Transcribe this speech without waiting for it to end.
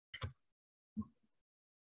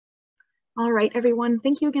All right, everyone.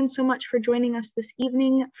 Thank you again so much for joining us this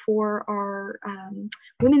evening for our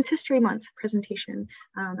Women's History Month presentation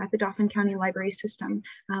at the Dauphin County Library System.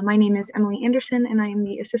 My name is Emily Anderson, and I am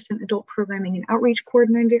the Assistant Adult Programming and Outreach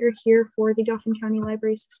Coordinator here for the Dauphin County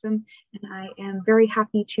Library System. And I am very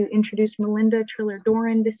happy to introduce Malinda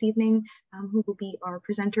Triller-Doran this evening, who will be our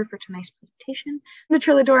presenter for tonight's presentation. Malinda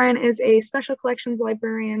Triller-Doran is a Special Collections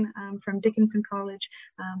Librarian from Dickinson College,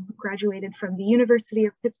 who graduated from the University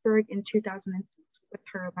of Pittsburgh in 2006 with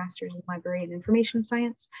her Master's in Library and Information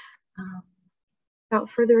Science. Without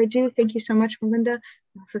further ado, thank you so much, Malinda,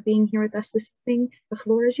 for being here with us this evening. The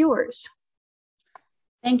floor is yours.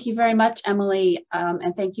 Thank you very much, Emily,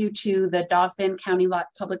 and thank you to the Dauphin County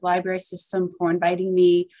Public Library System for inviting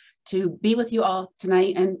me to be with you all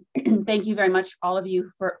tonight, and thank you very much, all of you,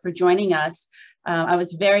 for joining us. I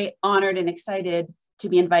was very honored and excited to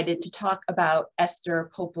be invited to talk about Esther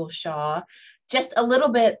Popel Shaw. Just a little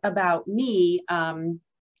bit about me.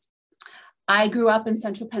 I grew up in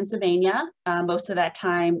central Pennsylvania, most of that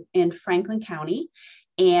time in Franklin County,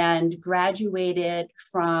 and graduated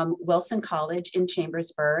from Wilson College in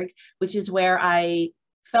Chambersburg, which is where I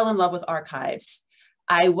fell in love with archives.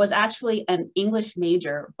 I was actually an English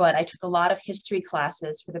major, but I took a lot of history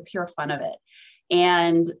classes for the pure fun of it.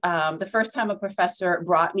 And the first time a professor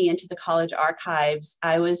brought me into the college archives,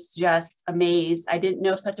 I was just amazed. I didn't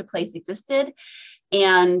know such a place existed.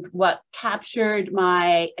 And what captured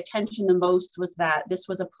my attention the most was that this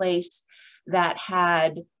was a place that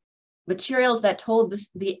had materials that told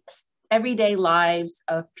the everyday lives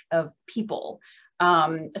of people,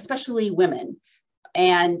 especially women.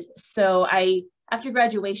 And so after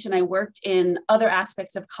graduation, I worked in other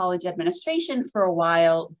aspects of college administration for a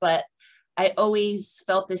while, but I always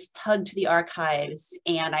felt this tug to the archives,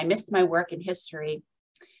 and I missed my work in history.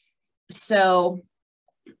 So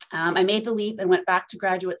I made the leap and went back to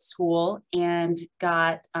graduate school and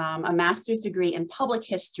got a master's degree in public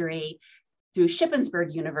history through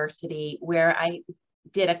Shippensburg University, where I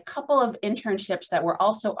did a couple of internships that were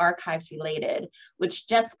also archives related, which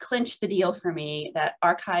just clinched the deal for me that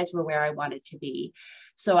archives were where I wanted to be.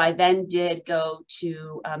 So I then did go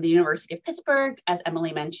to the University of Pittsburgh, as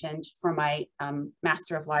Emily mentioned, for my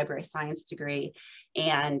Master of Library Science degree,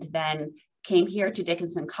 and then came here to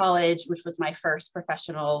Dickinson College, which was my first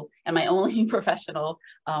professional and my only professional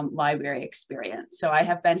library experience. So I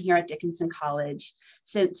have been here at Dickinson College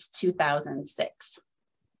since 2006.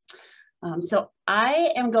 So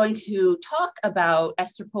I am going to talk about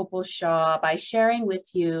Esther Popel Shaw by sharing with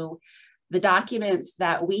you the documents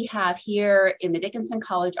that we have here in the Dickinson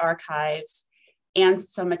College archives and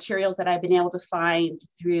some materials that I've been able to find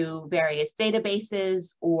through various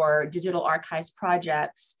databases or digital archives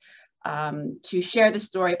projects to share the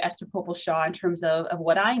story of Esther Popel Shaw in terms of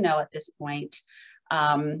what I know at this point.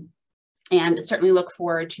 And certainly look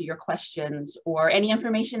forward to your questions or any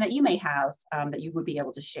information that you may have that you would be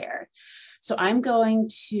able to share. So I'm going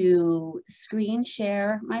to screen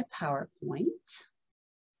share my PowerPoint.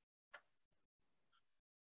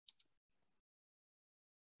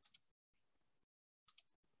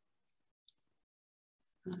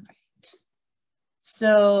 All right.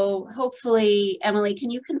 So hopefully, Emily,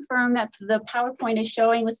 can you confirm that the PowerPoint is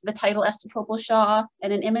showing with the title Esther Popel Shaw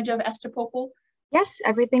and an image of Esther Popel? Yes,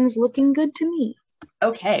 everything's looking good to me.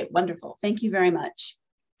 Okay, wonderful. Thank you very much.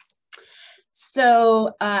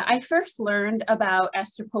 So I first learned about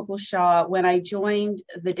Esther Popel Shaw when I joined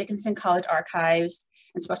the Dickinson College Archives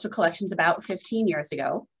and Special Collections about 15 years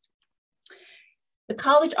ago. The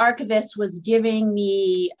college archivist was giving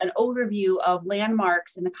me an overview of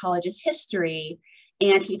landmarks in the college's history,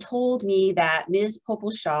 and he told me that Ms.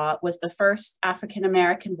 Popel Shaw was the first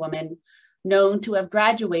African-American woman known to have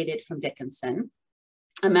graduated from Dickinson,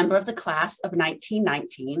 a member of the class of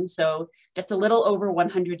 1919, so just a little over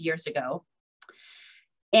 100 years ago.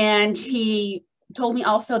 And he told me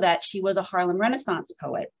also that she was a Harlem Renaissance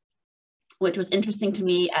poet, which was interesting to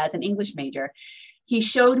me as an English major. He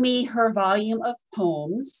showed me her volume of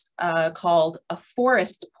poems called A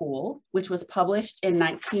Forest Pool, which was published in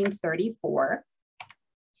 1934.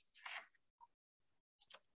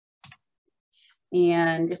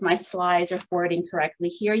 And if my slides are forwarding correctly,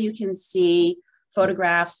 here you can see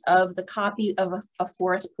photographs of the copy of a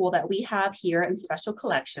forest pool that we have here in Special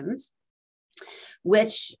Collections,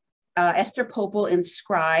 which Esther Popel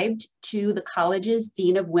inscribed to the college's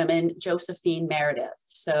Dean of Women, Josephine Meredith.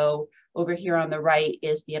 So over here on the right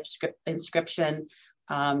is the inscription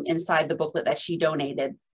inside the booklet that she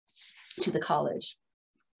donated to the college.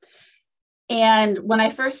 And when I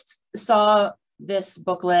first saw this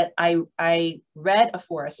booklet, I read A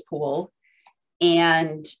Forest Pool,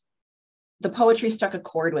 and the poetry struck a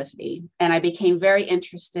chord with me, and I became very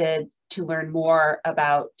interested to learn more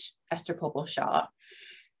about Esther Popel Shaw.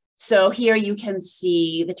 So here you can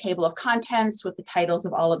see the table of contents with the titles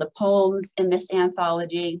of all of the poems in this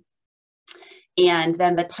anthology, and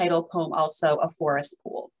then the title poem also, A Forest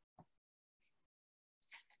Pool.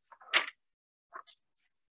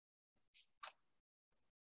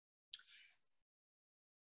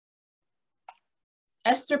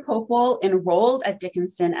 Esther Popel enrolled at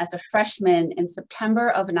Dickinson as a freshman in September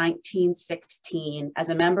of 1916 as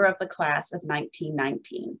a member of the class of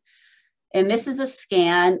 1919. And this is a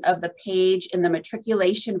scan of the page in the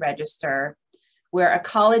matriculation register where a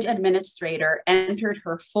college administrator entered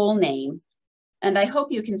her full name. And I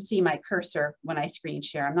hope you can see my cursor when I screen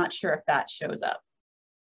share. I'm not sure if that shows up.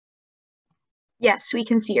 Yes, we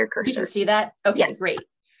can see your cursor. You can see that? Okay, yes. Great.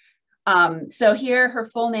 So here her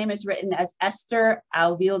full name is written as Esther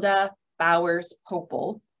Alvilda Bowers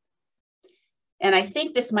Popel. And I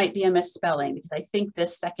think this might be a misspelling because I think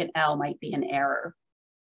this second L might be an error.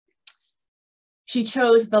 She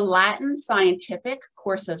chose the Latin scientific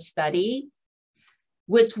course of study,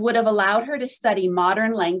 which would have allowed her to study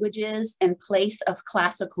modern languages in place of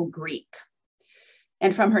classical Greek.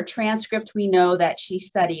 And from her transcript, we know that she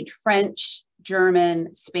studied French,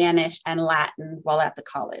 German, Spanish, and Latin while at the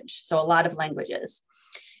college. So a lot of languages.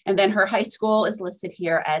 And then her high school is listed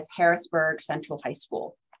here as Harrisburg Central High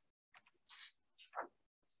School.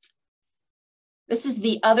 This is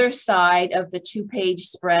the other side of the two-page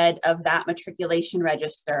spread of that matriculation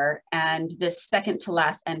register. And this second to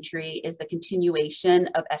last entry is the continuation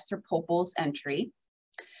of Esther Popel's entry.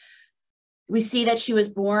 We see that she was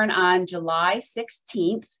born on July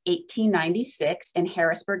 16th, 1896 in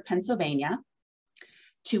Harrisburg, Pennsylvania,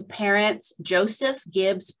 to parents Joseph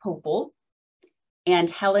Gibbs Popel and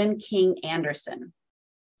Helen King Anderson.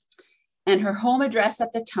 And her home address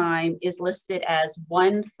at the time is listed as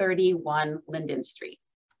 131 Linden Street.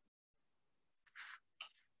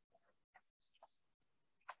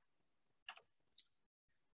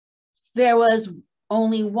 There was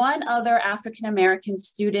only one other African-American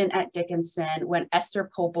student at Dickinson when Esther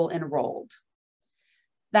Popel enrolled.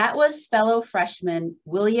 That was fellow freshman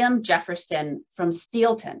William Jefferson from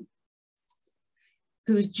Steelton,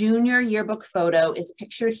 whose junior yearbook photo is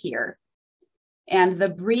pictured here. And the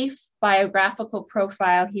brief biographical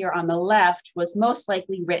profile here on the left was most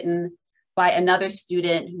likely written by another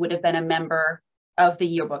student who would have been a member of the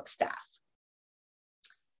yearbook staff.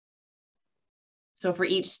 So for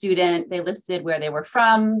each student, they listed where they were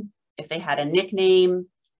from, if they had a nickname,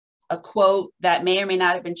 a quote that may or may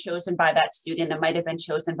not have been chosen by that student. It might have been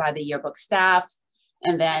chosen by the yearbook staff.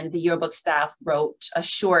 And then the yearbook staff wrote a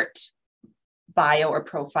short bio or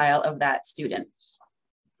profile of that student.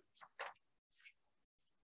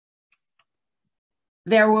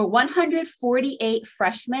 There were 148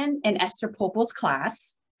 freshmen in Esther Popel's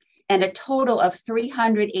class and a total of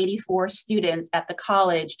 384 students at the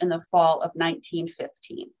college in the fall of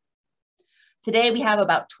 1915. Today, we have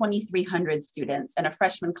about 2,300 students, and a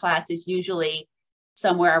freshman class is usually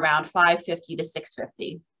somewhere around 550 to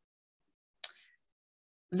 650.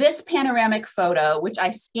 This panoramic photo, which I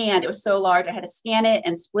scanned, it was so large, I had to scan it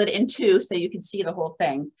and split it in two so you can see the whole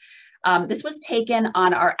thing. This was taken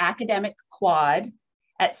on our academic quad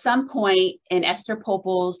at some point in Esther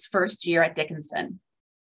Popel's first year at Dickinson.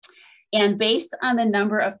 And based on the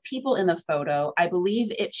number of people in the photo, I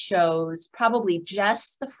believe it shows probably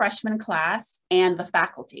just the freshman class and the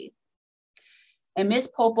faculty. And Ms.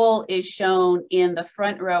 Popel is shown in the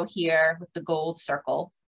front row here with the gold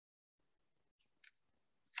circle.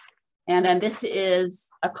 And then this is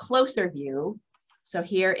a closer view. So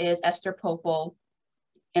here is Esther Popel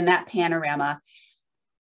in that panorama.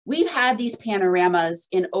 We've had these panoramas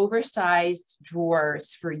in oversized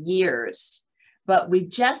drawers for years, but we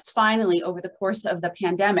just finally, over the course of the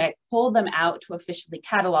pandemic, pulled them out to officially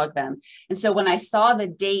catalog them. And so when I saw the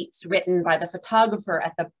dates written by the photographer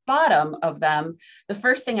at the bottom of them, the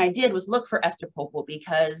first thing I did was look for Esther Popel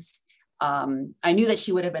because I knew that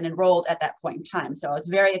she would have been enrolled at that point in time. So I was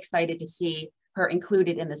very excited to see her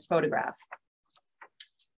included in this photograph.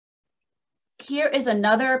 Here is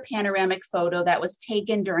another panoramic photo that was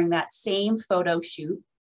taken during that same photo shoot.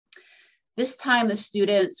 This time the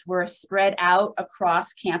students were spread out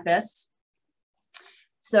across campus.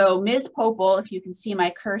 So Ms. Popel, if you can see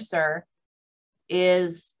my cursor,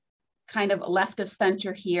 is kind of left of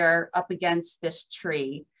center here up against this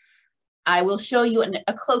tree. I will show you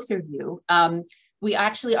a closer view. We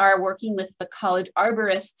actually are working with the college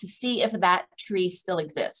arborist to see if that tree still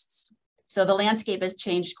exists. So the landscape has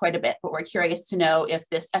changed quite a bit, but we're curious to know if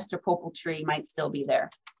this Esther Popel tree might still be there.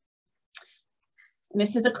 And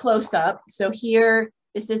this is a close-up. So here,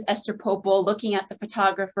 this is Esther Popel looking at the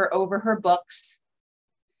photographer over her books.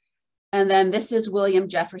 And then this is William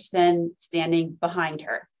Jefferson standing behind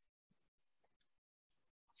her.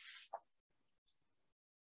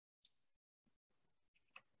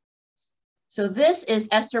 So this is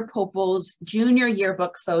Esther Popel's junior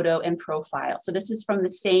yearbook photo and profile. So this is from the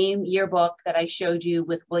same yearbook that I showed you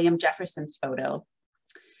with William Jefferson's photo.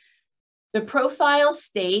 The profile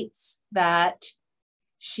states that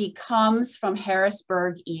she comes from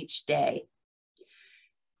Harrisburg each day.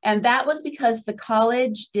 And that was because the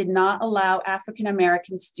college did not allow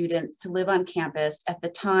African-American students to live on campus at the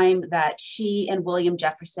time that she and William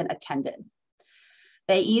Jefferson attended.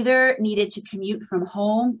 They either needed to commute from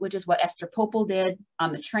home, which is what Esther Popel did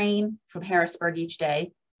on the train from Harrisburg each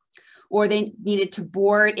day, or they needed to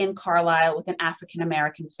board in Carlisle with an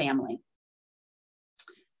African-American family.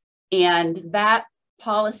 And that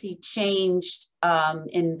policy changed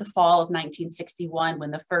in the fall of 1961 when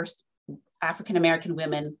the first African-American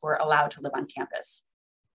women were allowed to live on campus.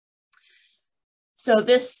 So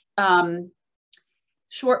this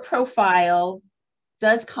short profile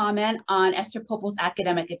does comment on Esther Popel's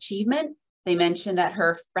academic achievement. They mention that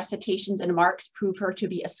her recitations and marks prove her to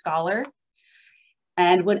be a scholar.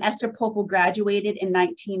 And when Esther Popel graduated in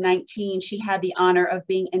 1919, she had the honor of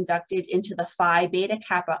being inducted into the Phi Beta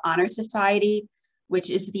Kappa Honor Society, which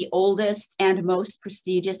is the oldest and most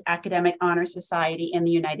prestigious academic honor society in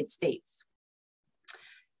the United States.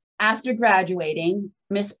 After graduating,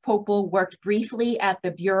 Ms. Popel worked briefly at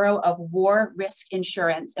the Bureau of War Risk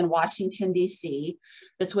Insurance in Washington, D.C.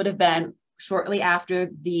 This would have been shortly after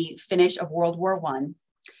the finish of World War I.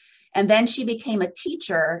 And then she became a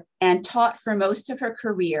teacher and taught for most of her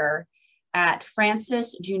career at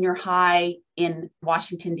Francis Junior High in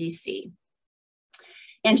Washington, D.C.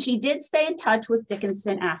 And she did stay in touch with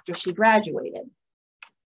Dickinson after she graduated.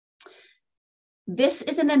 This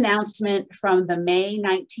is an announcement from the May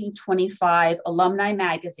 1925 Alumni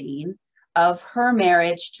Magazine of her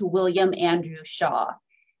marriage to William Andrew Shaw.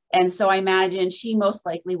 And so I imagine she most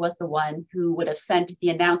likely was the one who would have sent the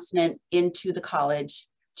announcement into the college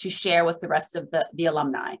to share with the rest of the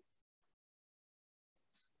alumni.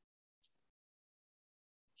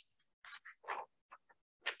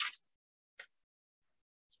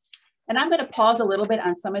 And I'm going to pause a little bit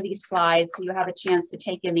on some of these slides so you have a chance to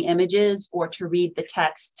take in the images or to read the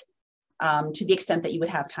text to the extent that you would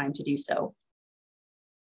have time to do so.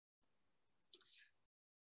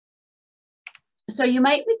 So you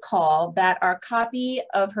might recall that our copy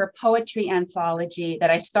of her poetry anthology that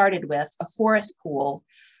I started with, A Forest Pool,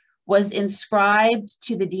 was inscribed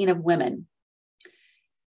to the Dean of Women.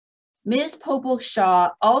 Ms. Popel Shaw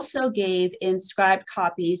also gave inscribed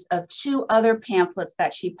copies of 2 other pamphlets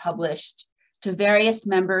that she published to various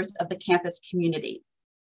members of the campus community.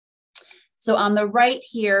 So on the right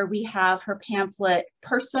here, we have her pamphlet,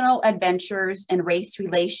 Personal Adventures and Race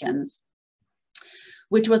Relations,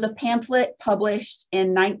 which was a pamphlet published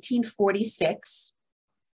in 1946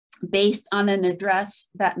 based on an address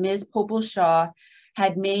that Ms. Popel Shaw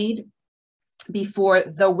had made before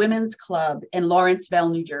the Women's Club in Lawrenceville,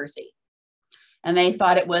 New Jersey. And they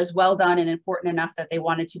thought it was well done and important enough that they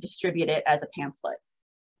wanted to distribute it as a pamphlet.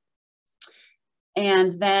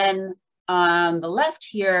 And then on the left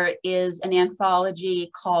here is an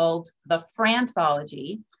anthology called The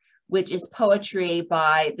Franthology, which is poetry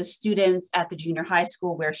by the students at the junior high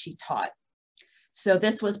school where she taught. So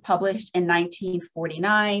this was published in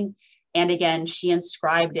 1949. And again, she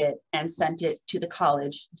inscribed it and sent it to the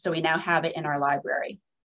college. So we now have it in our library.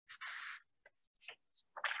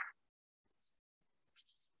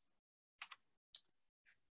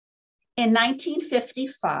 In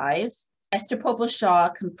 1955, Esther Popel Shaw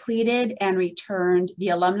completed and returned the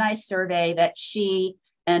alumni survey that she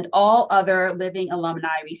and all other living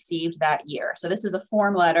alumni received that year. So this is a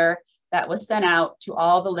form letter that was sent out to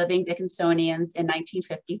all the living Dickinsonians in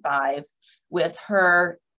 1955 with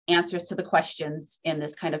her answers to the questions in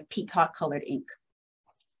this kind of peacock colored ink.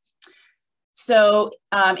 So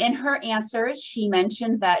in her answers, she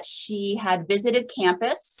mentioned that she had visited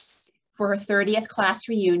campus for her 30th class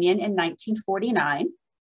reunion in 1949.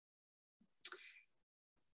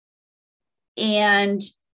 And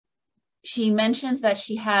she mentions that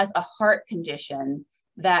she has a heart condition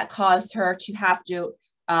that caused her to have to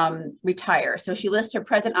retire. So she lists her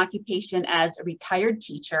present occupation as a retired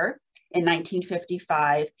teacher in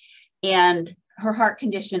 1955, and her heart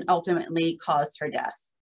condition ultimately caused her death.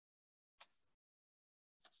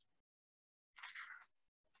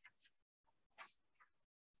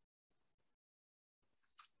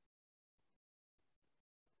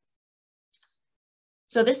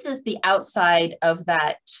 So this is the outside of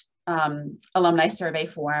that alumni survey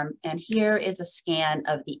form. And here is a scan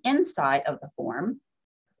of the inside of the form.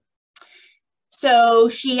 So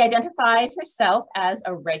she identifies herself as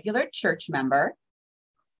a regular church member.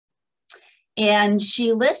 And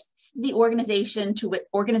she lists the organizations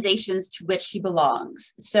to which she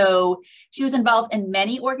belongs. So she was involved in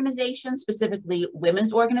many organizations, specifically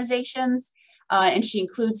women's organizations. And she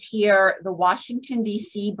includes here the Washington,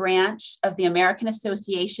 D.C. branch of the American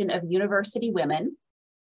Association of University Women,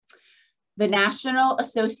 the National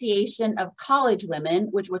Association of College Women,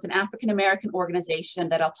 which was an African-American organization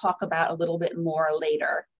that I'll talk about a little bit more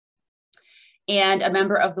later, and a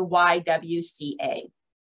member of the YWCA.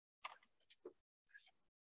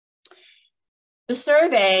 The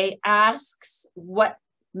survey asks what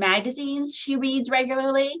magazines she reads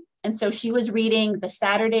regularly. And so she was reading the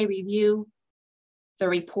Saturday Review, the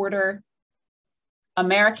Reporter,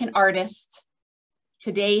 American Artist,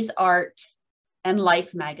 Today's Art, and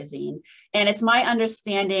Life magazine. And it's my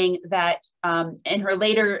understanding that in her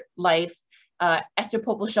later life, Esther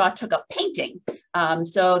Popel Shaw took up painting.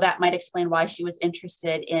 So that might explain why she was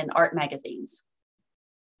interested in art magazines.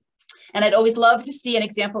 And I'd always love to see an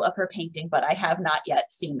example of her painting, but I have not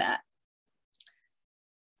yet seen that.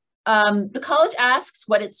 The college asks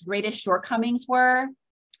what its greatest shortcomings were.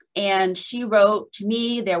 And she wrote, "To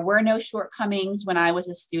me, there were no shortcomings when I was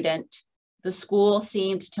a student. The school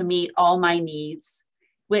seemed to meet all my needs,"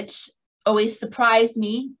 which always surprised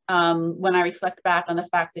me when I reflect back on the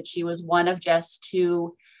fact that she was one of just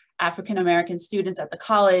 2 African-American students at the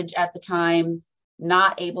college at the time,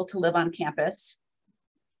 not able to live on campus.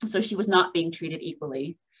 So she was not being treated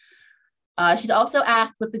equally. She's also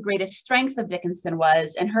asked what the greatest strength of Dickinson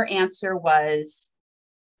was, and her answer was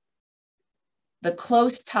the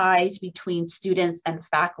close ties between students and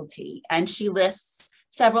faculty. And she lists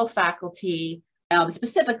several faculty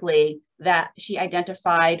specifically that she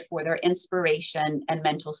identified for their inspiration and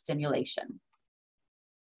mental stimulation.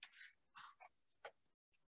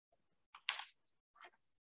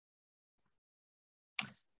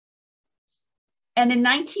 And in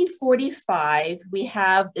 1945, we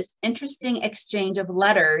have this interesting exchange of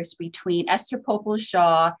letters between Esther Popel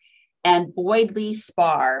Shaw and Boyd Lee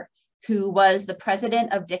Spar, who was the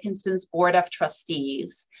president of Dickinson's Board of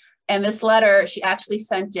Trustees. And this letter, she actually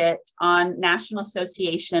sent it on National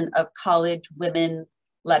Association of College Women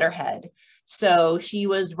letterhead. So she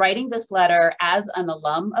was writing this letter as an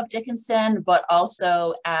alum of Dickinson, but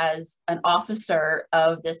also as an officer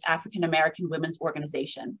of this African-American women's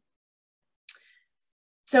organization.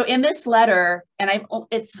 So in this letter, and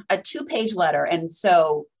it's a 2-page letter, and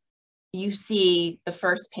so you see the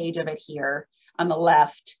first page of it here on the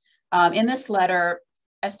left. In this letter,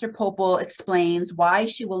 Esther Popel explains why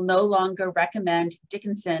she will no longer recommend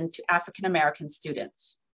Dickinson to African-American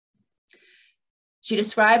students. She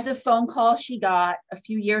describes a phone call she got a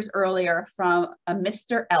few years earlier from a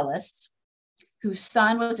Mr. Ellis, whose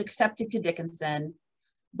son was accepted to Dickinson,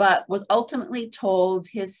 but was ultimately told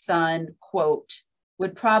his son, quote,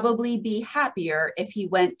 would probably be happier if he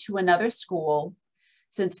went to another school,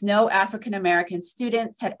 since no African-American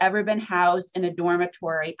students had ever been housed in a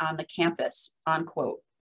dormitory on the campus, unquote.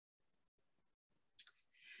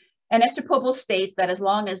 And Esther Popel states that as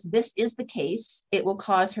long as this is the case, it will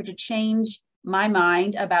cause her to change my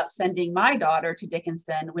mind about sending my daughter to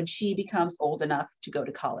Dickinson when she becomes old enough to go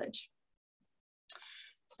to college.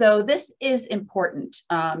 So this is important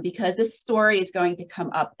because this story is going to come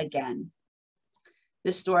up again.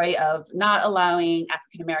 This story of not allowing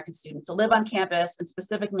African-American students to live on campus, and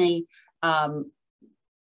specifically the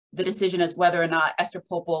decision as whether or not Esther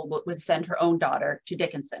Popel would send her own daughter to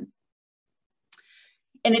Dickinson.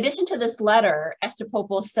 In addition to this letter, Esther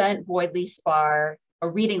Popel sent Boyd Lee Spar a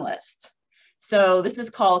reading list. So this is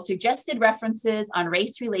called Suggested References on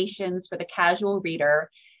Race Relations for the Casual Reader.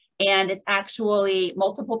 And it's actually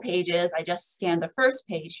multiple pages. I just scanned the first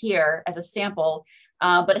page here as a sample,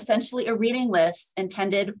 but essentially a reading list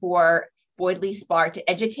intended for Boyd Lee Spar to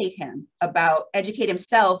educate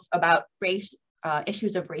himself about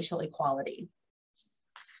issues of racial equality.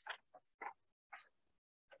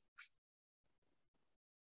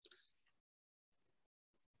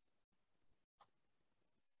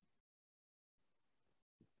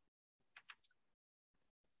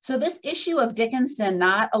 So this issue of Dickinson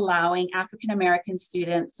not allowing African-American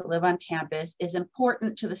students to live on campus is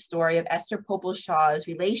important to the story of Esther Popel Shaw's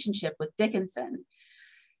relationship with Dickinson.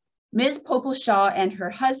 Ms. Popel Shaw and her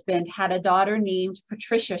husband had a daughter named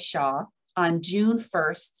Patricia Shaw on June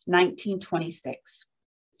 1st, 1926.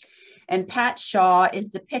 And Pat Shaw is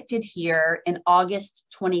depicted here in August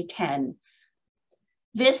 2010.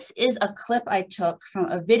 This is a clip I took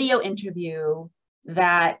from a video interview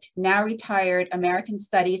that now retired American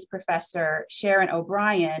Studies professor Sharon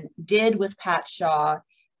O'Brien did with Pat Shaw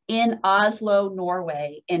in Oslo,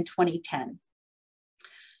 Norway in 2010.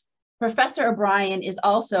 Professor O'Brien is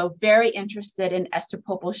also very interested in Esther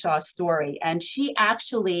Popel Shaw's story, and she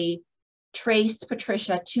actually traced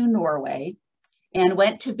Patricia to Norway and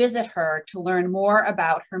went to visit her to learn more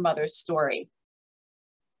about her mother's story.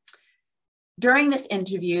 During this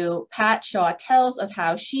interview, Pat Shaw tells of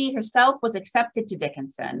how she herself was accepted to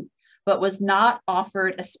Dickinson, but was not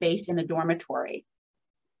offered a space in a dormitory.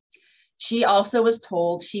 She also was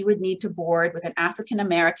told she would need to board with an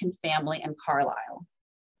African-American family in Carlisle.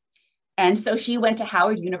 And so she went to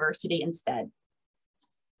Howard University instead.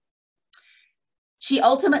 She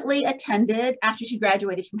ultimately attended, after she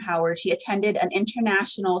graduated from Howard, she attended an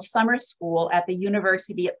international summer school at the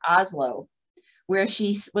University of Oslo, where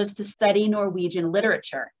she was to study Norwegian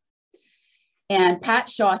literature. And Pat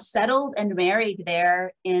Shaw settled and married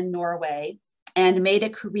there in Norway and made a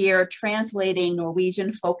career translating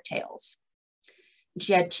Norwegian folktales.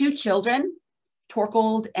 She had 2 children,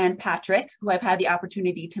 Torkeld and Patrick, who I've had the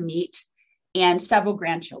opportunity to meet, and several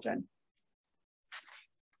grandchildren.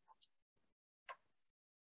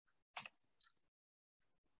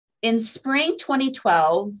 In spring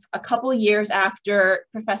 2012, a couple years after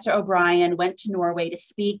Professor O'Brien went to Norway to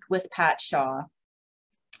speak with Pat Shaw,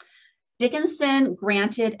 Dickinson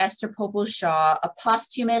granted Esther Popel Shaw a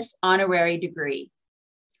posthumous honorary degree.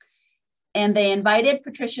 And they invited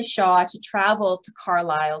Patricia Shaw to travel to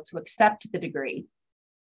Carlisle to accept the degree.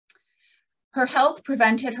 Her health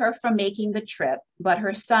prevented her from making the trip, but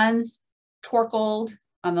her sons, Torkeld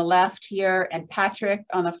on the left here and Patrick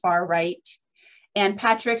on the far right, and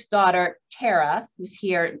Patrick's daughter, Tara, who's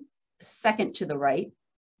here second to the right,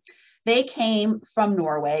 they came from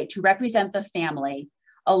Norway to represent the family,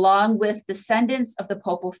 along with descendants of the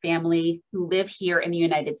Popel family who live here in the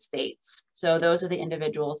United States. So those are the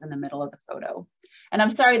individuals in the middle of the photo. And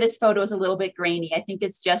I'm sorry, this photo is a little bit grainy. I think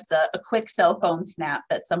it's just a quick cell phone snap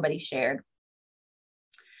that somebody shared.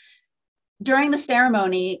 During the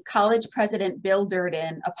ceremony, college president Bill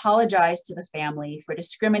Durden apologized to the family for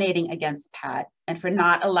discriminating against Pat and for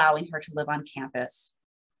not allowing her to live on campus.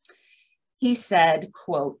 He said,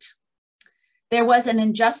 quote, "There was an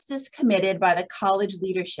injustice committed by the college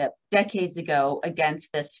leadership decades ago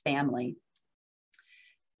against this family.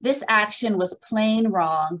 This action was plain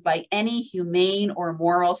wrong by any humane or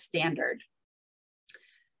moral standard.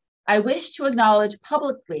 I wish to acknowledge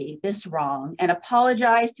publicly this wrong and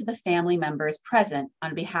apologize to the family members present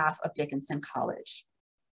on behalf of Dickinson College."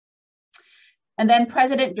 And then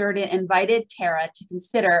President Durden invited Tara to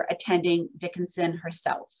consider attending Dickinson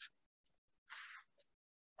herself.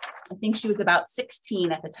 I think she was about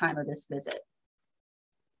 16 at the time of this visit.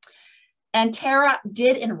 And Tara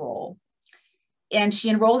did enroll. And she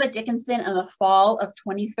enrolled at Dickinson in the fall of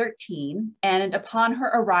 2013. And upon her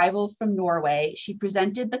arrival from Norway, she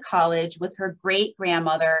presented the college with her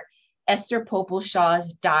great-grandmother, Esther Popel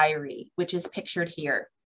Shaw's diary, which is pictured here,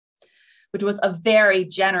 which was a very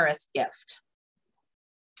generous gift.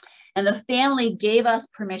 And the family gave us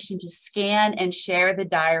permission to scan and share the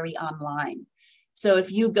diary online. So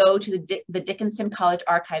if you go to the Dickinson College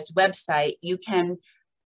Archives website, you can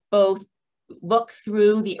both look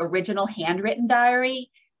through the original handwritten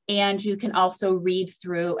diary, and you can also read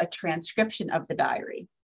through a transcription of the diary.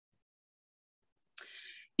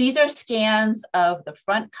 These are scans of the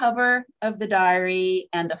front cover of the diary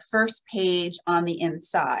and the first page on the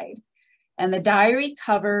inside. And the diary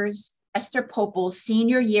covers Esther Popel's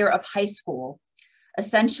senior year of high school,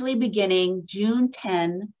 essentially beginning June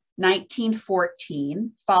 10,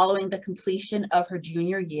 1914, following the completion of her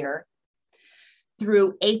junior year,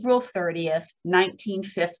 through April 30th,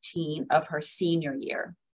 1915 of her senior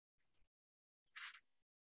year.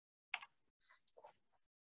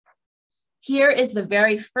 Here is the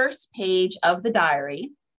very first page of the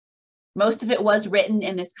diary. Most of it was written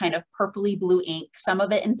in this kind of purpley blue ink, some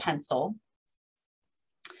of it in pencil.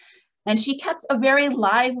 And she kept a very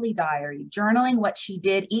lively diary, journaling what she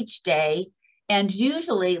did each day and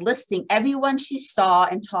usually listing everyone she saw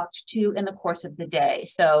and talked to in the course of the day.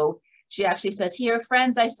 So she actually says here,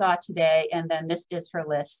 friends I saw today, and then this is her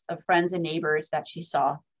list of friends and neighbors that she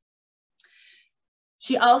saw.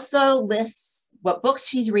 She also lists what books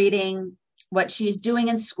she's reading, what she's doing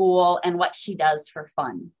in school, and what she does for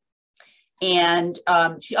fun. And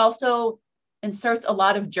she also inserts a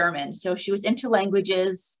lot of German. So she was into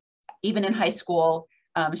languages, even in high school.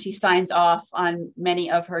 She signs off on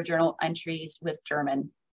many of her journal entries with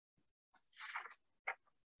German.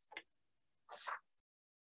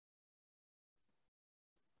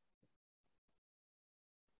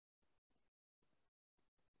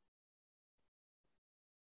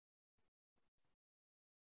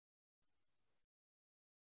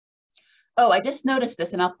 Oh, I just noticed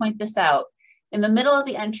this and I'll point this out. In the middle of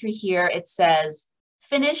the entry here, it says,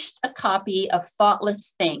 finished a copy of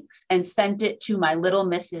Thoughtless Thinks and sent it to my little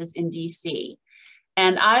missus in DC.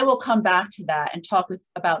 And I will come back to that and talk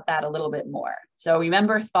about that a little bit more. So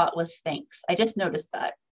remember Thoughtless Thinks. I just noticed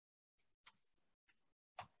that.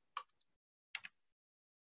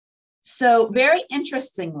 So very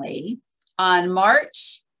interestingly, on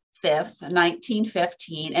March 5th,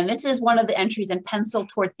 1915, and this is one of the entries in pencil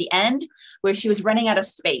towards the end where she was running out of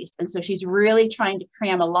space. And so she's really trying to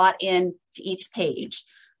cram a lot in to each page.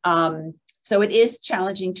 So it is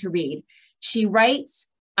challenging to read. She writes,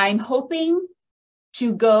 I'm hoping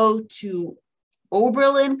to go to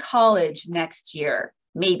Oberlin College next year,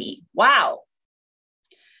 maybe. Wow.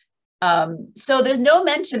 So there's no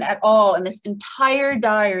mention at all in this entire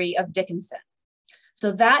diary of Dickinson.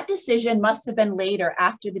 So that decision must have been later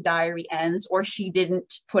after the diary ends, or she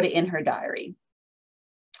didn't put it in her diary.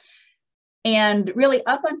 And really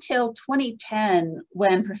up until 2010,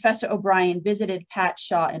 when Professor O'Brien visited Pat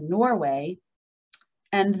Shaw in Norway,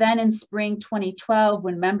 and then in spring 2012,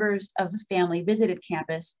 when members of the family visited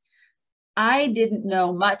campus, I didn't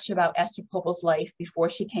know much about Esther Popel's life before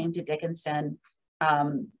she came to Dickinson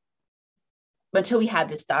until we had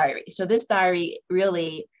this diary. So this diary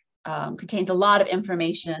really contains a lot of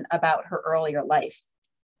information about her earlier life.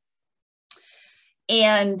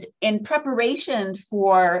 And in preparation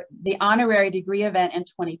for the honorary degree event in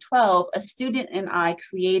 2012, a student and I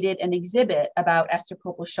created an exhibit about Esther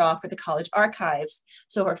Popel Shaw for the college archives.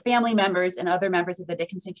 So her family members and other members of the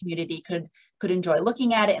Dickinson community could enjoy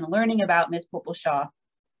looking at it and learning about Ms. Popel Shaw.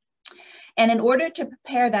 And in order to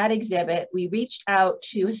prepare that exhibit, we reached out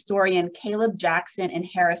to historian Caleb Jackson in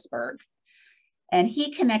Harrisburg. And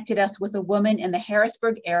he connected us with a woman in the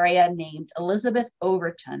Harrisburg area named Elizabeth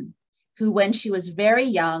Overton, who when she was very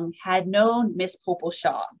young had known Miss Popel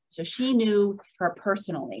Shaw. So she knew her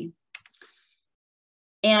personally.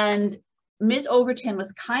 And Ms. Overton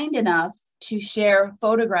was kind enough to share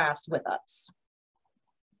photographs with us.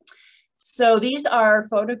 So these are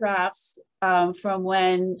photographs from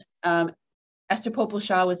when Esther Popel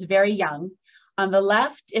Shaw was very young. On the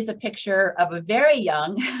left is a picture of a very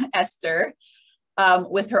young Esther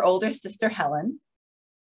with her older sister, Helen.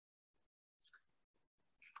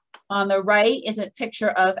 On the right is a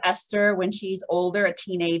picture of Esther when she's older, a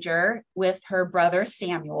teenager, with her brother,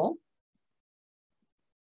 Samuel.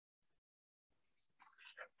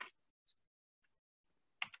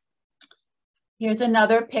 Here's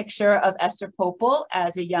another picture of Esther Popel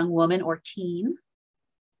as a young woman or teen.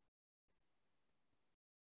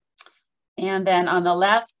 And then on the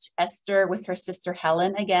left, Esther with her sister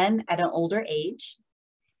Helen, again, at an older age.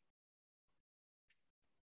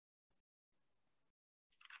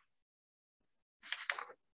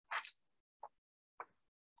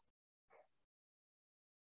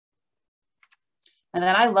 And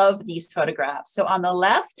then I love these photographs. So on the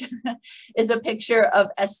left is a picture of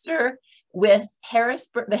Esther with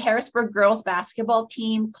the Harrisburg girls basketball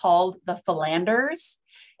team called the Philanders.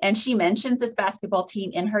 And she mentions this basketball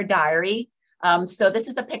team in her diary. So this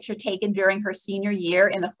is a picture taken during her senior year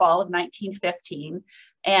in the fall of 1915.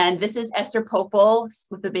 And this is Esther Popel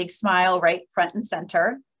with a big smile right front and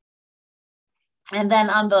center. And then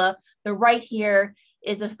on the right here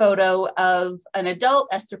is a photo of an adult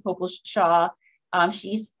Esther Popel Shaw.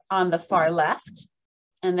 She's on the far left.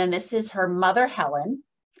 And then this is her mother, Helen,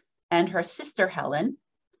 and her sister, Helen,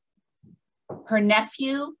 her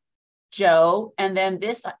nephew, Joe, and then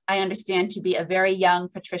this I understand to be a very young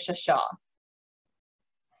Patricia Shaw.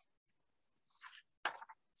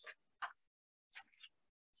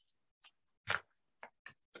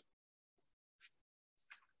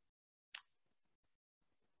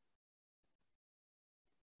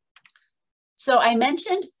 So I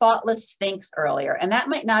mentioned Thoughtless Thinks earlier, and that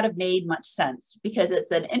might not have made much sense because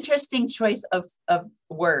it's an interesting choice of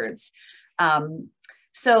words.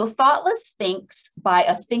 So Thoughtless Thinks by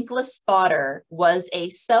a Thinkless Thoughter was a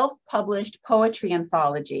self-published poetry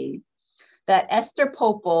anthology that Esther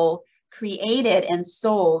Popel created and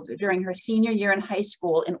sold during her senior year in high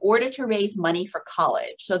school in order to raise money for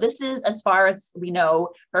college. So this is, as far as we know,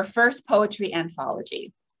 her first poetry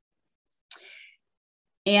anthology.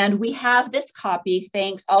 And we have this copy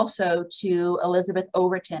thanks also to Elizabeth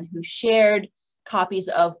Overton, who shared copies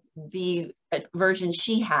of the version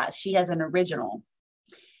she has. She has an original.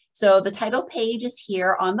 So the title page is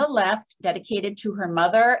here on the left, dedicated to her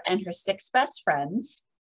mother and her 6 best friends.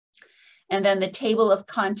 And then the table of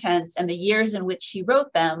contents and the years in which she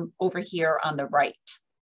wrote them over here on the right.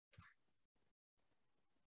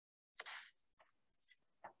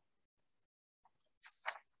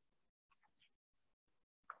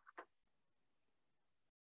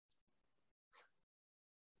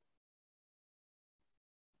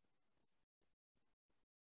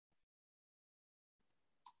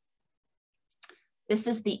 This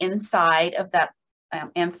is the inside of that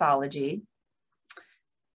anthology.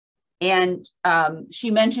 And she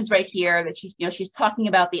mentions right here that she's talking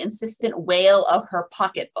about the insistent wail of her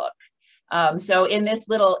pocketbook. So in this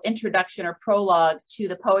little introduction or prologue to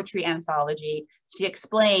the poetry anthology, she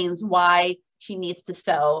explains why she needs to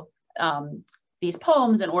sell these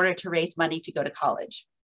poems in order to raise money to go to college.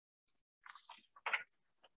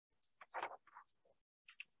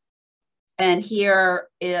 And here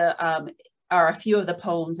are a few of the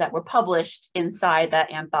poems that were published inside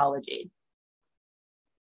that anthology.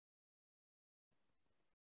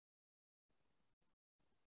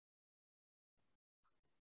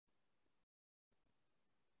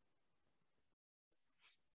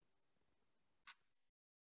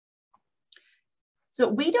 So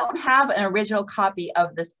we don't have an original copy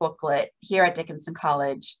of this booklet here at Dickinson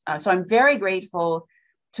College. So I'm very grateful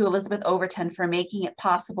to Elizabeth Overton for making it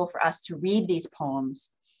possible for us to read these poems.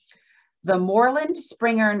 The Moreland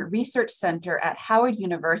Springer Research Center at Howard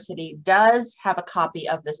University does have a copy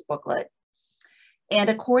of this booklet. And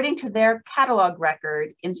according to their catalog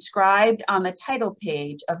record, inscribed on the title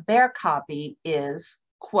page of their copy is,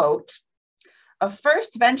 quote, "A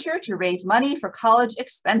first venture to raise money for college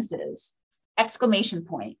expenses, exclamation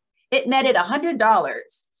point. It netted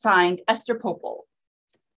 $100, signed Esther Popel."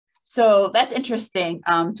 So that's interesting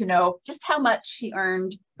to know just how much she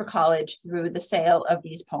earned for college through the sale of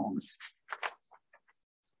these poems.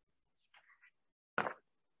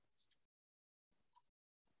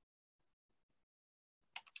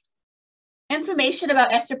 Information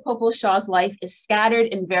about Esther Popel Shaw's life is scattered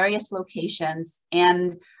in various locations,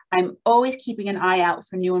 and I'm always keeping an eye out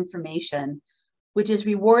for new information, which is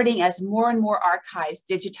rewarding as more and more archives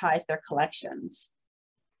digitize their collections.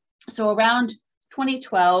 So around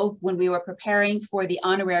 2012, when we were preparing for the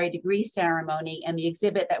honorary degree ceremony and the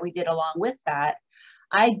exhibit that we did along with that,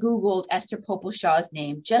 I Googled Esther Popel Shaw's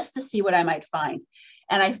name just to see what I might find.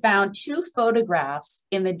 And I found 2 photographs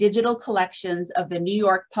in the digital collections of the New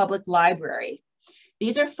York Public Library.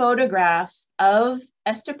 These are photographs of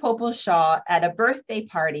Esther Popel Shaw at a birthday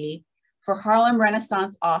party for Harlem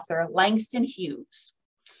Renaissance author Langston Hughes.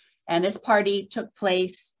 And this party took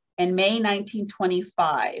place in May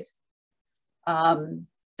 1925.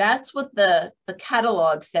 That's what the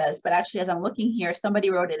catalog says, but actually as I'm looking here, somebody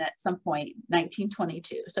wrote in at some point,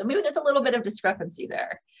 1922. So maybe there's a little bit of discrepancy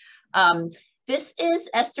there. This is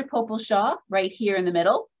Esther Popel Shaw right here in the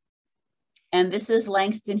middle. And this is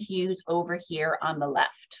Langston Hughes over here on the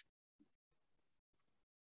left.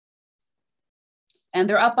 And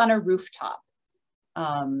they're up on a rooftop.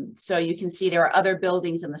 So you can see there are other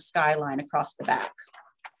buildings in the skyline across the back.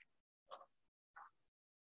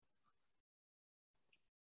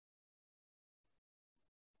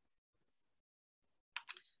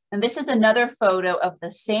 And this is another photo of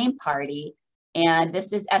the same party. And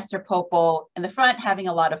this is Esther Popel in the front having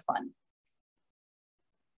a lot of fun.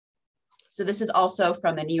 So this is also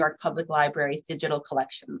from the New York Public Library's digital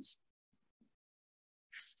collections.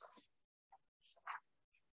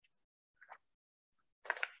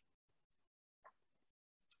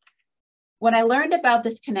 When I learned about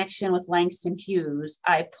this connection with Langston Hughes,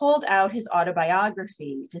 I pulled out his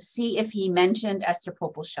autobiography to see if he mentioned Esther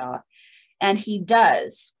Popel Shaw, and he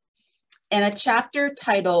does. In a chapter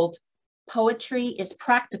titled "Poetry is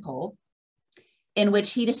Practical," in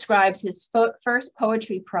which he describes his first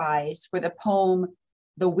poetry prize for the poem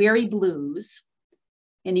 "The Weary Blues,"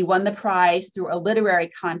 and he won the prize through a literary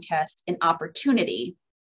contest in Opportunity,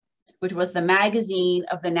 which was the magazine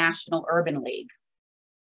of the National Urban League.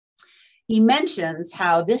 He mentions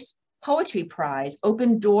how this poetry prize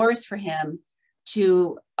opened doors for him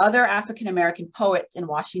to other African-American poets in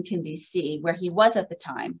Washington, D.C., where he was at the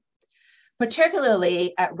time,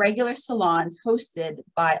 particularly at regular salons hosted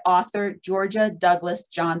by author Georgia Douglas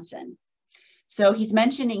Johnson. So he's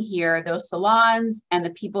mentioning here those salons and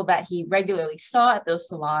the people that he regularly saw at those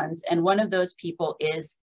salons, and one of those people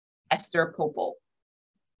is Esther Popel.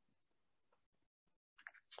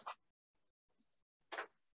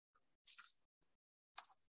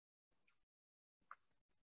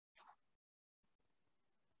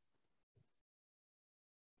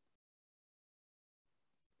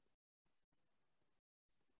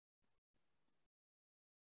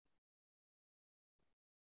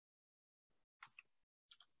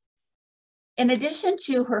 In addition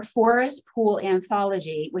to her Forest Pool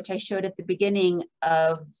anthology, which I showed at the beginning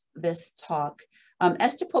of this talk,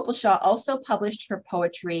 Esther Popel Shaw also published her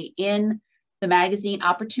poetry in the magazine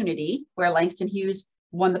Opportunity, where Langston Hughes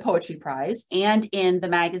won the poetry prize, and in the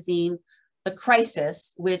magazine The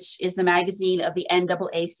Crisis, which is the magazine of the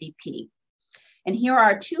NAACP. And here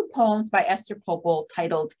are two poems by Esther Popel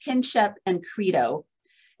titled Kinship and Credo.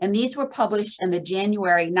 And these were published in the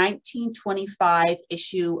January 1925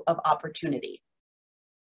 issue of Opportunity.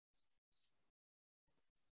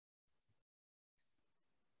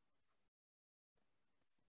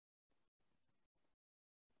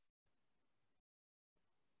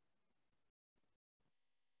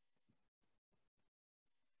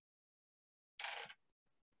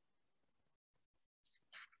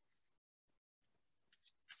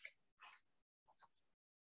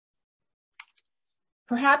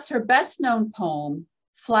 Perhaps her best-known poem,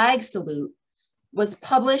 Flag Salute, was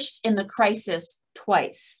published in the Crisis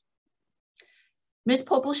twice. Ms.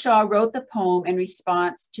 Popel Shaw wrote the poem in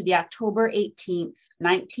response to the October 18th,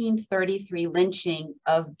 1933 lynching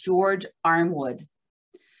of George Armwood.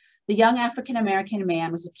 The young African-American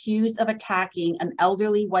man was accused of attacking an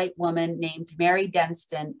elderly white woman named Mary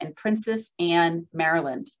Denston in Princess Anne,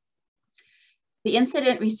 Maryland. The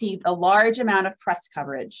incident received a large amount of press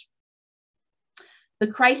coverage. The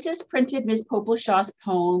Crisis printed Ms. Popel Shaw's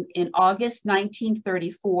poem in August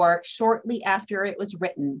 1934, shortly after it was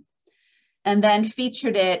written, and then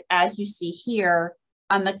featured it, as you see here,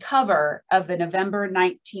 on the cover of the November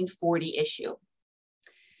 1940 issue.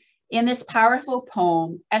 In this powerful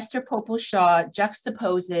poem, Esther Popel Shaw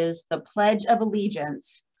juxtaposes the Pledge of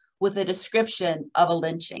Allegiance with a description of a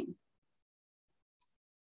lynching.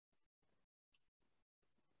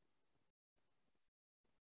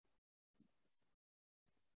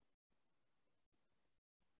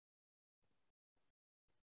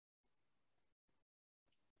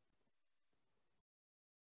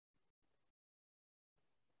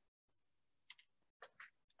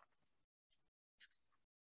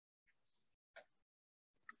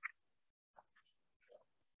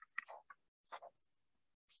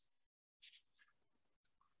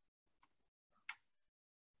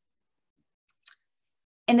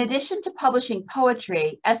 In addition to publishing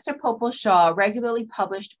poetry, Esther Popel Shaw regularly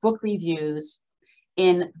published book reviews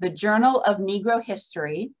in the Journal of Negro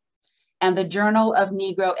History and the Journal of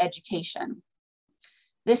Negro Education.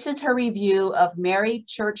 This is her review of Mary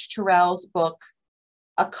Church Terrell's book,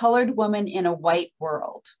 A Colored Woman in a White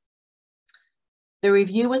World. The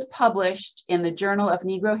review was published in the Journal of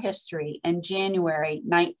Negro History in January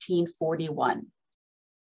 1941.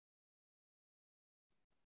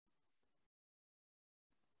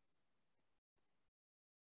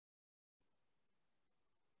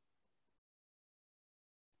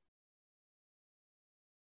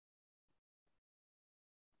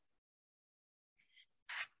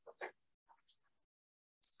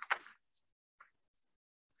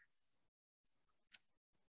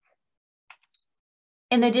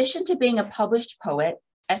 In addition to being a published poet,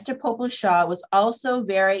 Esther Popel Shaw was also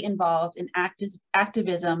very involved in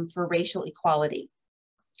activism for racial equality.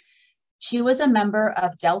 She was a member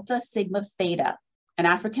of Delta Sigma Theta, an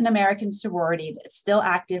African-American sorority that's still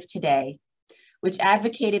active today, which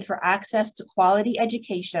advocated for access to quality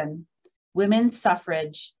education, women's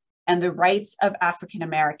suffrage, and the rights of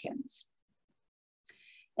African-Americans.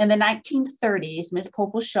 In the 1930s, Ms.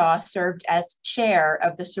 Popel Shaw served as chair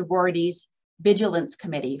of the sorority's Vigilance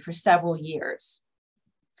Committee for several years.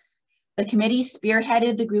 The committee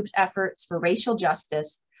spearheaded the group's efforts for racial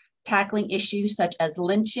justice, tackling issues such as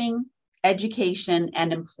lynching, education,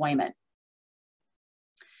 and employment.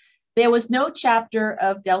 There was no chapter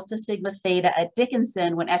of Delta Sigma Theta at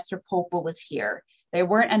Dickinson when Esther Popel was here. There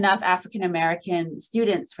weren't enough African-American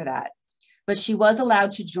students for that, but she was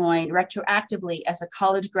allowed to join retroactively as a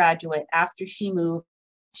college graduate after she moved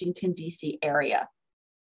to the Washington, D.C. area.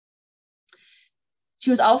 She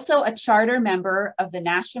was also a charter member of the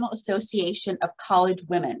National Association of College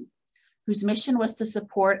Women, whose mission was to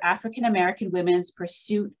support African-American women's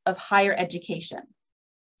pursuit of higher education.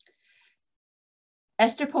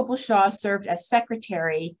 Esther Popel Shaw served as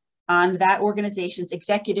secretary on that organization's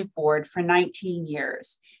executive board for 19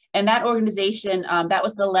 years. And that organization, that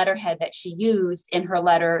was the letterhead that she used in her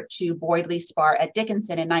letter to Boyd Lee Spar at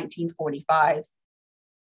Dickinson in 1945.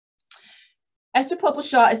 Esther Popel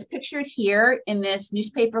Shaw is pictured here in this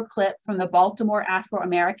newspaper clip from the Baltimore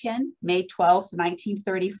Afro-American, May 12,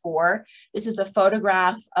 1934. This is a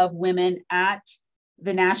photograph of women at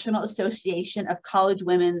the National Association of College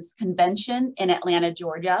Women's Convention in Atlanta,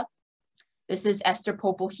 Georgia. This is Esther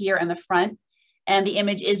Popel here in the front, and the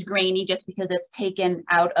image is grainy just because it's taken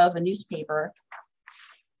out of a newspaper.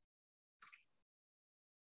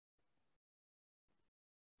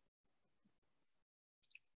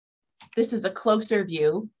 This is a closer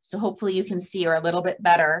view, so hopefully you can see her a little bit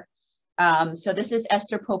better. So this is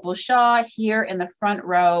Esther Popel Shaw here in the front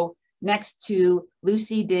row next to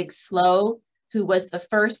Lucy Diggs Slowe, who was the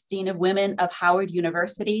first Dean of Women of Howard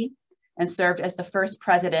University and served as the first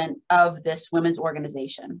president of this women's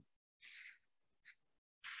organization.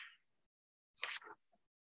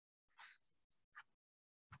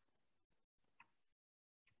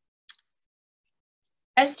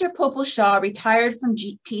 Esther Popel Shaw retired from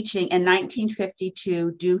teaching in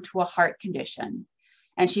 1952 due to a heart condition,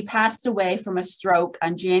 and she passed away from a stroke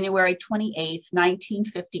on January 28,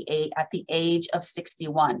 1958 at the age of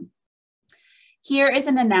 61. Here is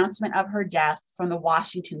an announcement of her death from the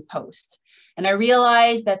Washington Post. And I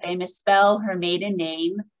realize that they misspell her maiden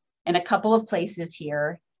name in a couple of places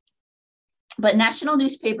here, but national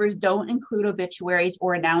newspapers don't include obituaries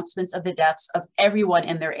or announcements of the deaths of everyone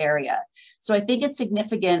in their area. So I think it's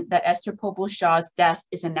significant that Esther Popel Shaw's death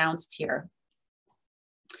is announced here.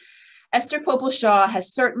 Esther Popel Shaw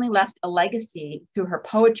has certainly left a legacy through her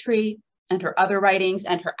poetry and her other writings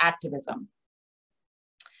and her activism.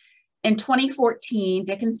 In 2014,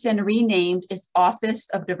 Dickinson renamed its Office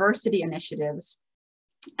of Diversity Initiatives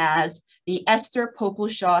as the Esther Popel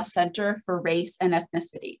Shaw Center for Race and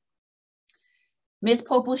Ethnicity. Ms.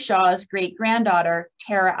 Popel Shaw's great-granddaughter,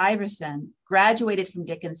 Tara Iverson, graduated from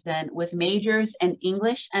Dickinson with majors in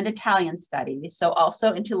English and Italian studies, so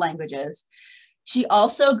also into languages. She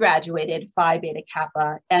also graduated Phi Beta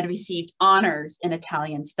Kappa and received honors in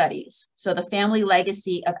Italian studies. So the family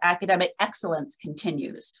legacy of academic excellence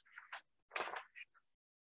continues.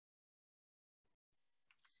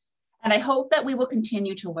 And I hope that we will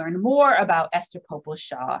continue to learn more about Esther Popel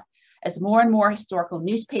Shaw as more and more historical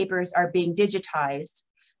newspapers are being digitized.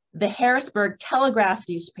 The Harrisburg Telegraph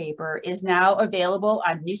newspaper is now available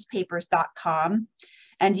on newspapers.com,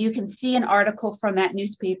 and you can see an article from that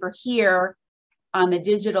newspaper here on the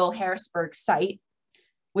digital Harrisburg site,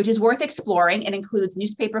 which is worth exploring. It includes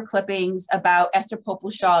newspaper clippings about Esther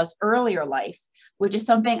Popel Shaw's earlier life, which is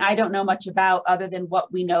something I don't know much about other than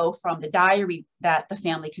what we know from the diary that the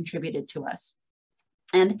family contributed to us.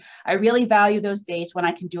 And I really value those days when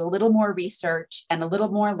I can do a little more research and a little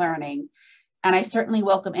more learning. And I certainly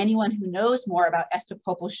welcome anyone who knows more about Esther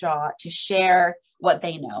Popel Shaw to share what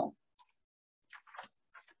they know.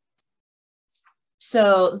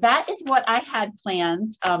 So that is what I had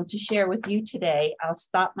planned to share with you today. I'll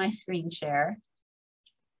stop my screen share.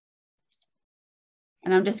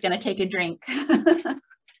 And I'm just going to take a drink.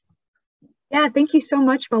 Yeah, thank you so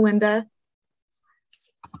much, Malinda.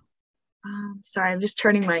 Sorry, I'm just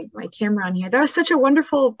turning my camera on here. That was such a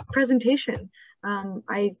wonderful presentation.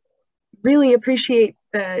 I really appreciate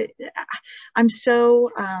I'm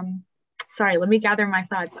so, sorry, let me gather my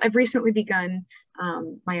thoughts. I've recently begun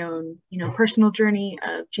my own, personal journey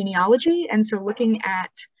of genealogy. And so looking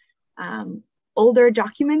at older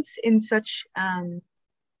documents in such,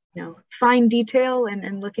 fine detail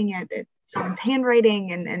and looking at someone's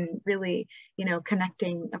handwriting and really,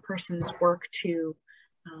 connecting a person's work to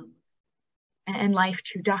and life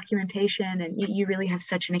to documentation, and you really have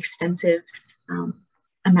such an extensive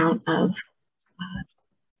amount of,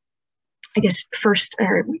 I guess,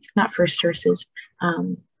 primary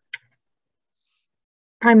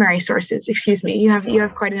sources. Excuse me. You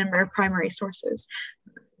have quite a number of primary sources.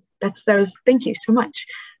 Thank you so much.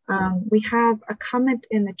 We have a comment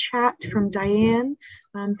in the chat from Diane.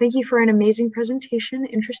 Thank you for an amazing presentation.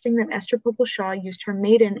 Interesting that Esther Popel Shaw used her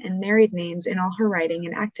maiden and married names in all her writing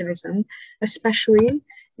and activism, especially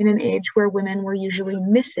in an age where women were usually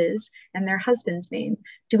Mrs. and their husband's name.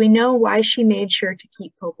 Do we know why she made sure to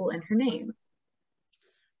keep Popel in her name?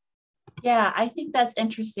 Yeah, I think that's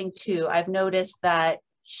interesting too. I've noticed that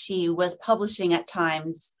she was publishing at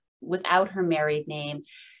times without her married name.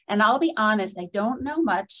 And I'll be honest, I don't know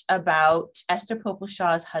much about Esther Popel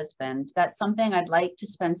Shaw's husband. That's something I'd like to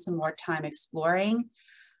spend some more time exploring.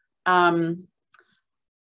 I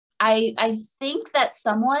think that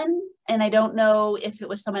someone, and I don't know if it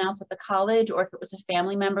was someone else at the college or if it was a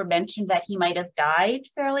family member, mentioned that he might have died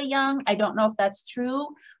fairly young. I don't know if that's true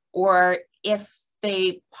or if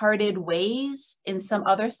they parted ways in some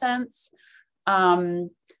other sense. I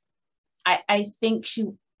think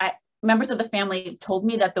members of the family told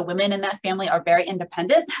me that the women in that family are very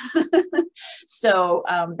independent. So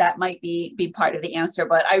that might be part of the answer,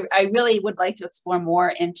 but I really would like to explore more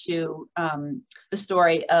into the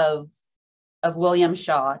story of William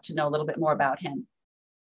Shaw to know a little bit more about him.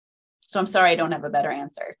 So I'm sorry I don't have a better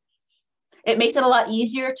answer. It makes it a lot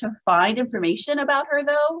easier to find information about her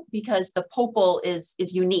though, because the Popel is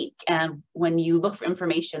unique. And when you look for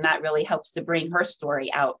information, that really helps to bring her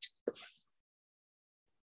story out.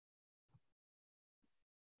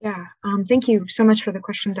 Yeah, thank you so much for the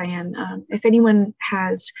question, Diane. If anyone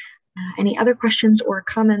has any other questions or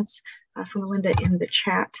comments for Malinda in the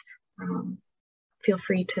chat, feel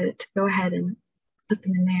free to go ahead and put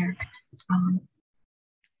them in there.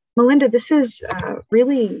 Malinda, this is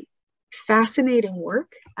really fascinating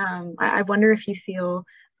work. I wonder if you feel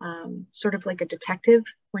sort of like a detective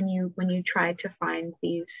when you try to find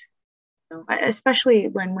these, you know, especially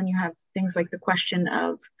when you have things like the question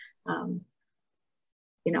of,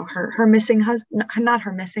 you know, her missing husband, not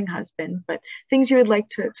her missing husband, but things you would like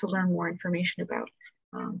to learn more information about.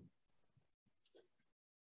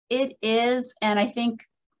 It is, and I think,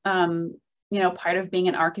 you know, part of being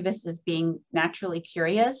an archivist is being naturally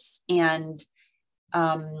curious and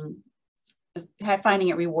finding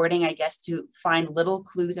it rewarding, I guess, to find little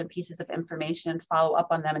clues and pieces of information, follow up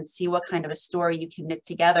on them, and see what kind of a story you can knit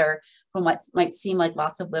together from what might seem like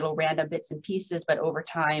lots of little random bits and pieces, but over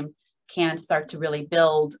time can start to really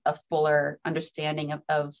build a fuller understanding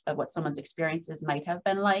of what someone's experiences might have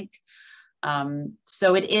been like.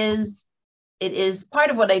 So it is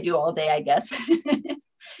part of what I do all day, I guess,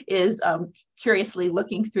 is curiously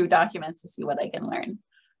looking through documents to see what I can learn.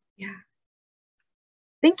 Yeah.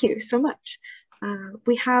 Thank you so much.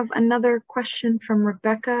 We have another question from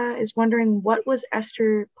Rebecca, is wondering, what was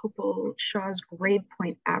Esther Popel Shaw's grade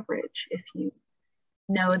point average, if you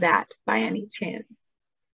know that by any chance?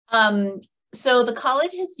 So the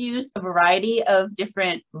college has used a variety of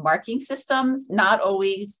different marking systems, not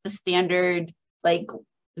always the standard like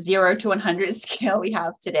 0 to 100 scale we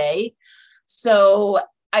have today. So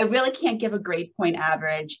I really can't give a grade point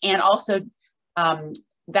average. And also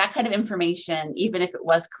that kind of information, even if it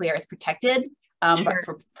was clear, is protected Sure. but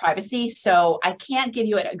for privacy. So I can't give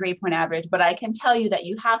you a grade point average, but I can tell you that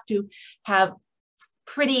you have to have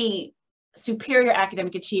pretty superior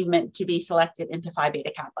academic achievement to be selected into Phi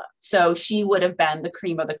Beta Kappa. So she would have been the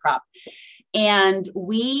cream of the crop. And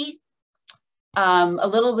we, a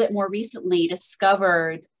little bit more recently,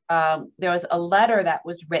 discovered there was a letter that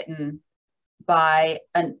was written by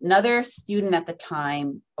another student at the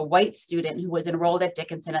time, a white student who was enrolled at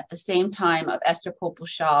Dickinson at the same time of Esther Popel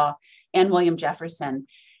Shaw and William Jefferson.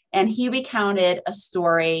 And he recounted a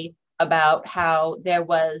story about how there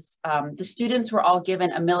was, the students were all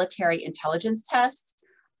given a military intelligence test.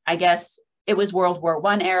 I guess it was World War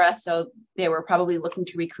I era, so they were probably looking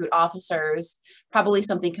to recruit officers, probably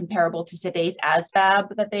something comparable to today's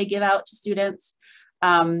ASVAB that they give out to students.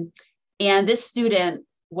 And this student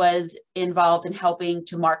was involved in helping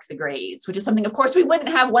to mark the grades, which is something, of course, we wouldn't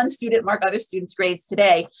have one student mark other students' grades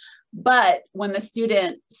today. But when the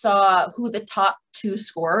student saw who the top 2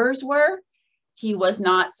 scorers were, he was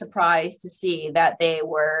not surprised to see that they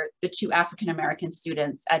were the 2 African-American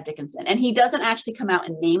students at Dickinson. And he doesn't actually come out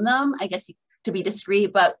and name them, I guess, to be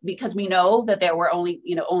discreet, but because we know that there were only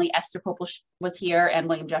Esther Popel was here and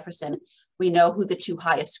William Jefferson, we know who the 2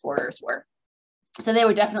 highest scorers were. So they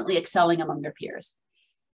were definitely excelling among their peers.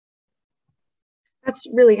 That's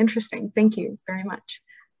really interesting. Thank you very much.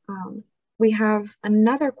 We have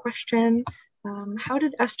another question. How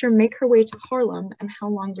did Esther make her way to Harlem, and how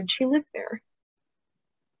long did she live there?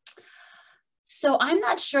 So I'm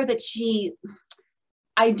not sure that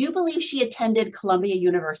I do believe she attended Columbia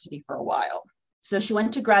University for a while. So she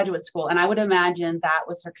went to graduate school, and I would imagine that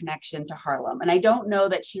was her connection to Harlem. And I don't know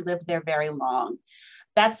that she lived there very long.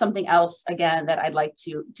 That's something else, again, that I'd like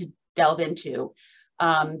to delve into.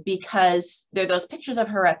 Because there are those pictures of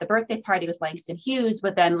her at the birthday party with Langston Hughes,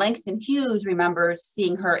 but then Langston Hughes remembers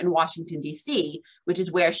seeing her in Washington, D.C., which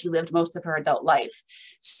is where she lived most of her adult life.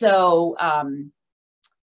 So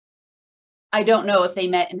I don't know if they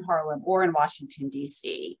met in Harlem or in Washington,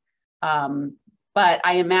 D.C., but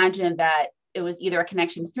I imagine that it was either a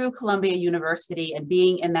connection through Columbia University and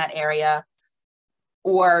being in that area,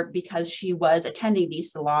 or because she was attending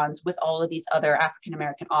these salons with all of these other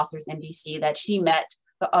African-American authors in DC, that she met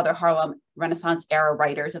the other Harlem Renaissance era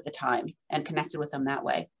writers at the time and connected with them that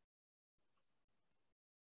way.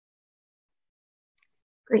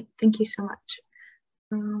 Great, thank you so much.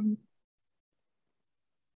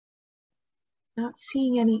 Not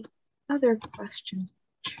seeing any other questions.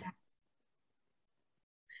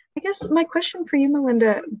 I guess my question for you,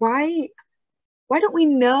 Malinda, why don't we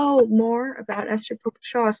know more about Esther Popel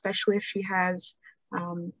Shaw, especially if she has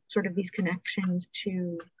sort of these connections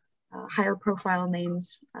to higher profile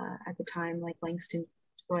names at the time, like Langston?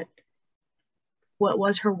 What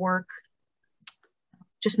was her work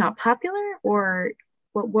just not popular, or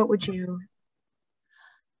what would you?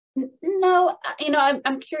 No,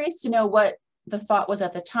 I'm curious to know what the thought was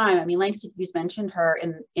at the time. I mean, Langston Hughes mentioned her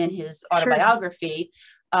in his autobiography.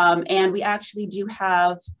 Sure. And we actually do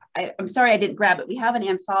have, I'm sorry I didn't grab it, we have an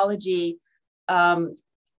anthology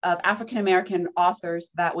African-American authors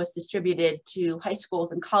that was distributed to high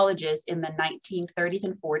schools and colleges in the 1930s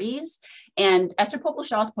and 40s. And Esther Popel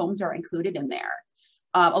Shaw's poems are included in there,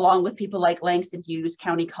 along with people like Langston Hughes,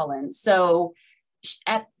 Countee Cullen. So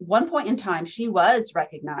at one point in time, she was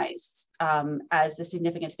recognized as a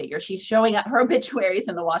significant figure. She's showing up, her obituaries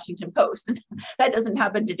in the Washington Post. That doesn't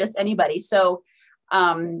happen to just anybody. So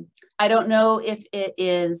I don't know if it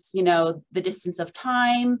is, you know, the distance of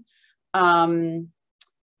time,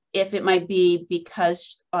 if it might be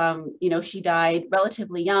because, you know, she died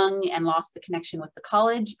relatively young and lost the connection with the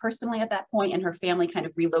college personally at that point, and her family kind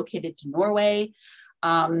of relocated to Norway.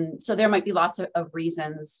 So there might be lots of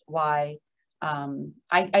reasons why.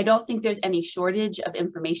 I don't think there's any shortage of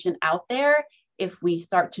information out there if we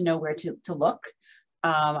start to know where to look.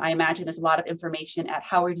 I imagine there's a lot of information at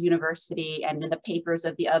Howard University and in the papers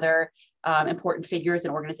of the other important figures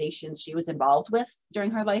and organizations she was involved with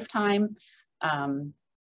during her lifetime.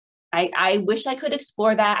 I wish I could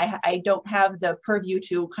explore that. I don't have the purview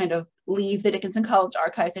to kind of leave the Dickinson College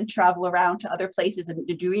archives and travel around to other places and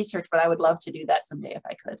to do research, but I would love to do that someday if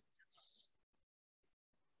I could.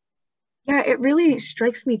 Yeah, it really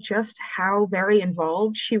strikes me just how very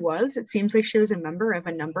involved she was. It seems like she was a member of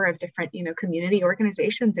a number of different, you know, community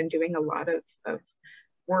organizations and doing a lot of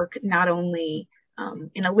work, not only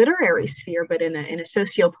in a literary sphere, but in a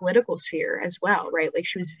socio-political sphere as well, right? Like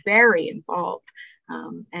she was very involved.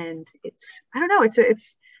 And it's, I don't know,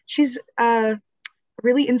 she's a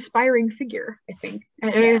really inspiring figure, I think.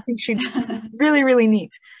 I think she's really, really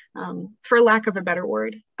neat, for lack of a better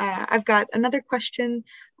word. I've got another question.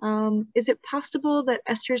 Is it possible that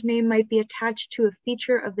Esther's name might be attached to a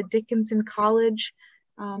feature of the Dickinson College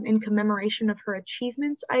in commemoration of her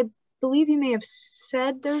achievements? I believe you may have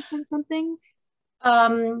said there's been something.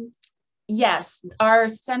 Yes, our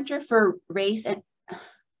Center for Race and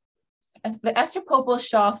the Esther Popel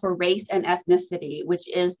Shaw for Race and Ethnicity, which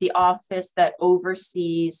is the office that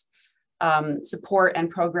oversees support and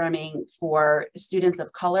programming for students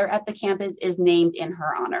of color at the campus, is named in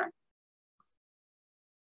her honor.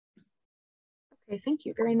 Okay, thank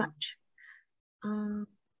you very much. Do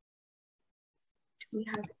we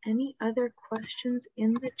have any other questions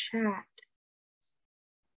in the chat?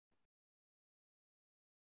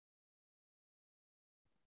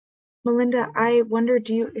 Malinda, I wonder,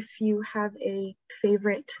 if you have a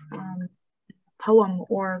favorite poem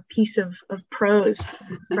or piece of prose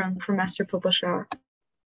from Esther Popel Shaw?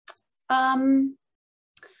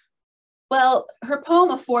 Well, her poem,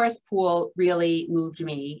 A Forest Pool, really moved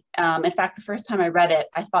me. In fact, the first time I read it,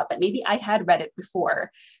 I thought that maybe I had read it before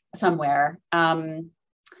somewhere. Her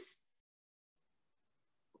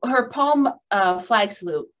poem, Flag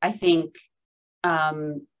Salute, I think,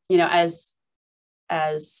 you know, as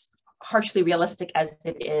harshly realistic as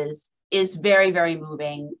it is very, very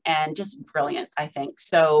moving and just brilliant, I think.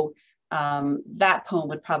 So that poem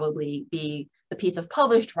would probably be the piece of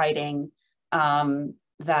published writing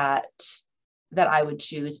that I would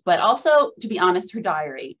choose. But also, to be honest, her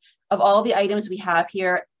diary. Of all the items we have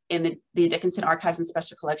here in the Dickinson Archives and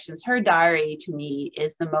Special Collections, her diary to me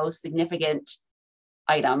is the most significant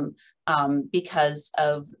item because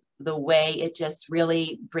of the way it just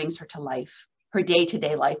really brings her to life, her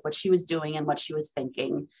day-to-day life, what she was doing and what she was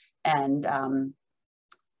thinking. And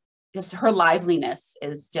just her liveliness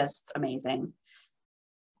is just amazing.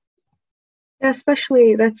 Yeah,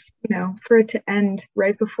 especially that's, you know, for it to end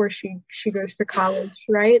right before she goes to college,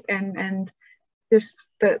 right? And just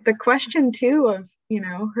the question too of, you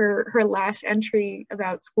know, her last entry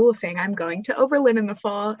about school saying, I'm going to Oberlin in the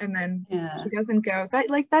fall, and then she doesn't go.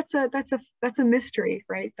 That, like, that's a mystery,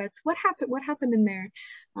 right? That's what happened in there.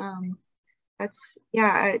 That's,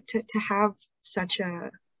 yeah, to have such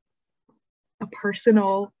a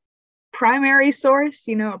personal primary source,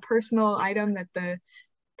 you know, a personal item that the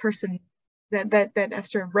person that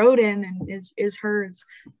Esther wrote in and is hers.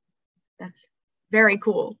 That's very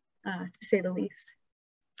cool, to say the least.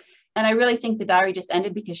 And I really think the diary just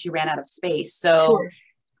ended because she ran out of space. So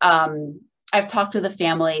sure. I've talked to the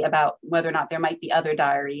family about whether or not there might be other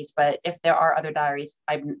diaries, but if there are other diaries,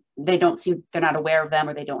 they're not aware of them,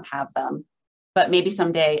 or they don't have them. But maybe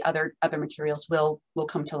someday other materials will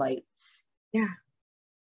come to light. Yeah.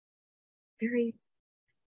 Very,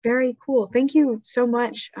 very cool. Thank you so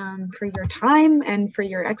much for your time and for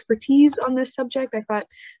your expertise on this subject. I thought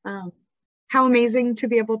how amazing to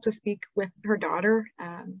be able to speak with her daughter,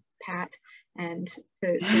 Pat, and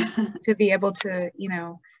to be able to, you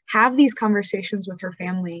know, have these conversations with her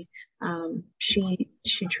family. She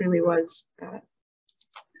truly was a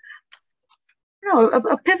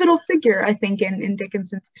pivotal figure, I think, in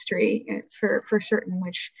Dickinson's history for certain,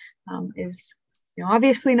 which is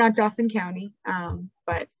obviously not Dauphin County,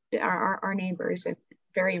 but our neighbors, and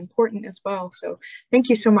very important as well. So thank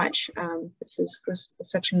you so much. This was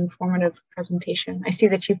such an informative presentation. I see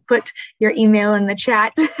that you put your email in the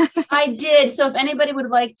chat. I did. So if anybody would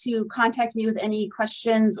like to contact me with any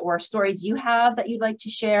questions or stories you have that you'd like to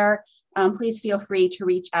share, please feel free to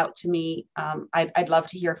reach out to me. I'd love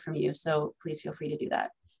to hear from you. So please feel free to do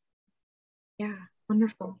that. Yeah,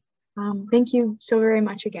 wonderful. Thank you so very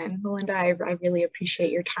much again, Malinda. I really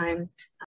appreciate your time